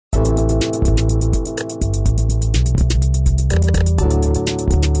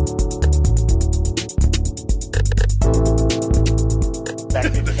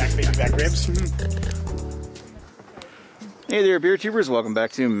Hey there, beer tubers. Welcome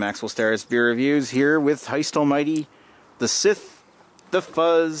back to Maxwell Starr's Beer Reviews, here with Heist Almighty, the Sith, the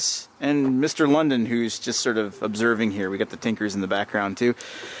Fuzz, and Mr. London, who's just sort of observing here. We got the Tinkers in the background, too.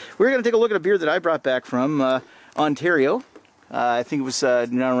 We're going to take a look at a beer that I brought back from Ontario. I think it was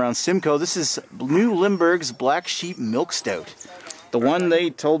down around Simcoe. This is New Limburg's Black Sheep Milk Stout. The one they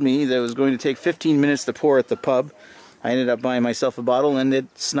told me that was going to take 15 minutes to pour at the pub. I ended up buying myself a bottle and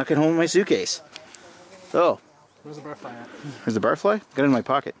it snuck it home in my suitcase. So, where's the barfly at? Where's the barfly? Got it in my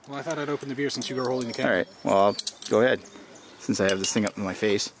pocket. Well, I thought I'd open the beer since you were holding the can. Alright, well, I'll go ahead. Since I have this thing up in my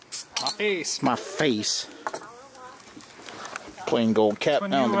face. My face. My face. Plain gold cap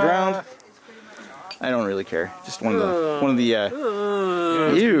down on the ground. I don't really care. Just one of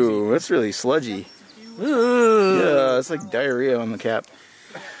the ew, that's really sludgy. Yeah, it's like diarrhea on the cap.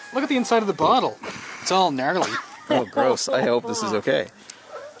 Look at the inside of the bottle. It's all gnarly. Oh, gross. I hope this is okay.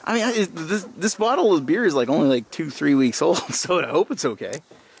 I mean, this bottle of beer is like only like 2-3 weeks old, so I hope it's okay.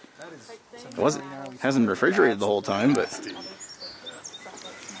 Hasn't refrigerated the whole time, but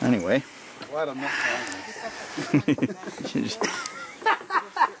anyway. Glad I'm not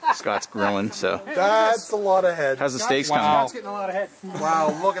Scott's grilling, so. That's a lot of head. How's the steaks coming? coming? Getting a lot of head.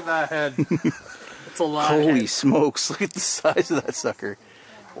 Wow, look at that head. It's a lot. Holy smokes! Look at the size of that sucker.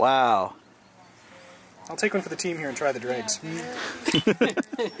 Wow. I'll take one for the team here and try the dregs.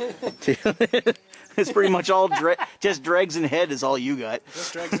 It's pretty much all just dregs and head is all you got.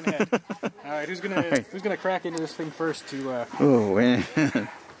 Just dregs and head. All right, who's gonna crack into this thing first to? Oh man!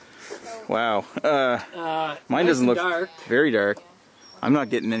 Wow. Mine doesn't look dark. Very dark. I'm not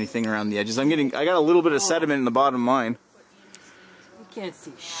getting anything around the edges. I got a little bit of sediment in the bottom of mine. You can't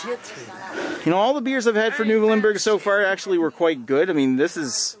see shit through that. You know, all the beers I've had for New Limburg so far actually were quite good. I mean,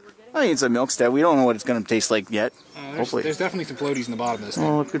 it's a milk stout. We don't know what it's going to taste like yet. Hopefully. There's definitely some floaties in the bottom of this thing.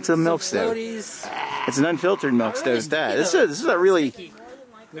 Oh, look, it's a milk stout. It's an unfiltered milk stout. It's that. This is a really...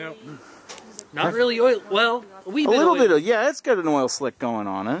 No. Not really oil. Well, a little bit of, yeah, it's got an oil slick going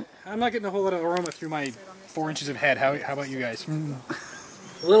on it. I'm not getting a whole lot of aroma through my 4 inches of head. How about you guys?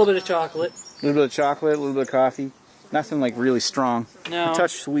 A little bit of chocolate. A little bit of chocolate, a little bit of coffee. Nothing like really strong. No. A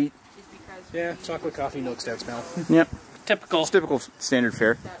touch sweet. Yeah, chocolate, coffee, milk stout smell. Yep. Typical. It's typical standard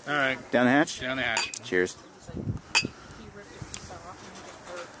fare. All right. Down the hatch? Down the hatch. Cheers.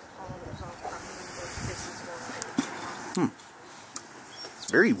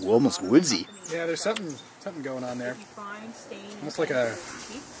 It's very almost woodsy. Yeah, there's something going on there. Almost like a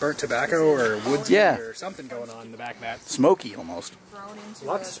burnt tobacco or woodsy or something going on in the back of that. Smoky almost.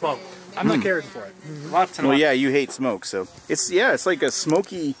 Lots of smoke. I'm not caring for it. Lots and Well, lots. yeah, you hate smoke, so it's like a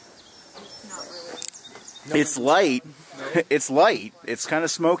smoky. It's light. It's light. It's kind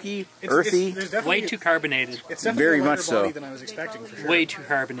of smoky, earthy. Way too carbonated. It's definitely Very a lighter much so. body than I was expecting for sure. Way too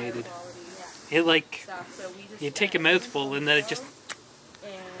carbonated. It like you take a mouthful and then it just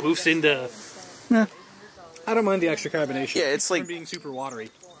poofs into. I don't mind the extra carbonation. Yeah, it's like being super watery.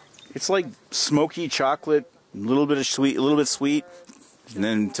 It's like smoky chocolate, a little bit sweet, and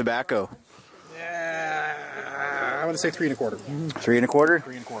then tobacco. Yeah, I would say 3 1/4. 3 1/4.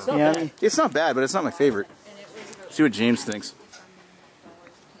 3 1/4. Yeah, I mean, it's not bad, but it's not my favorite. See what James thinks.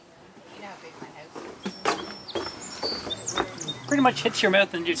 Pretty much hits your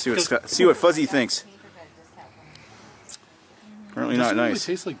mouth and just See what Fuzzy thinks. Apparently not nice. It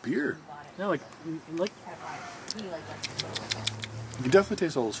tastes like beer. No, like. You can definitely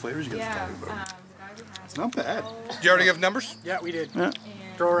taste all those flavors you guys are talking about. It's not bad. Did you already give numbers? Yeah, we did. Yeah.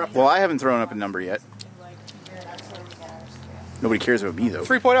 Throw her up. Well, I haven't thrown up a number yet. Nobody cares about me, though.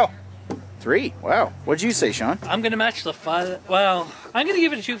 3.0. 3? Wow. What'd you say, Sean? I'm gonna match the 5. Well, I'm gonna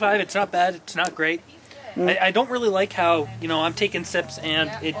give it a 2.5. It's not bad. It's not great. I don't really like how I'm taking sips and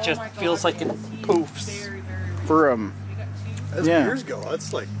it just feels like it poofs. For as beers go,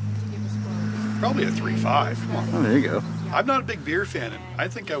 that's like probably a 3.5. Come on. Oh, there you go. I'm not a big beer fan, and I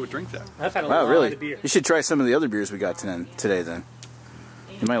think I would drink that. I've had a Wow, lot really? of beer. You should try some of the other beers we got today then.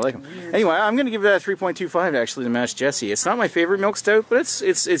 You might like them. Anyway, I'm going to give that a 3.25 actually to match Jesse. It's not my favorite milk stout, but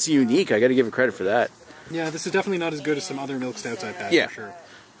it's unique. I got to give it credit for that. Yeah, this is definitely not as good as some other milk stouts I've had. Yeah. For sure.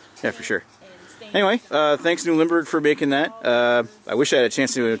 Yeah, for sure. Anyway, thanks New Limburg for making that. I wish I had a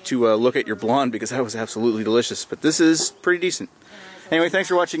chance to look at your blonde because that was absolutely delicious, but this is pretty decent. Anyway, thanks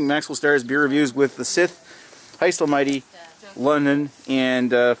for watching Maxwell Starr's Beer Reviews with the Sith, Heist Almighty, London,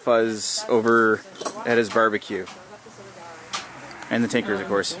 and Fuzz over at his barbecue. And the Tinkers, of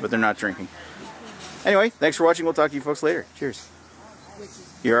course, but they're not drinking. Anyway, thanks for watching. We'll talk to you folks later. Cheers.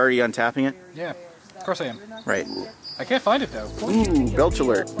 You're already untapping it? Yeah, of course I am. Right. I can't find it though. Ooh, belch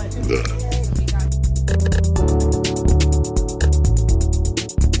alert.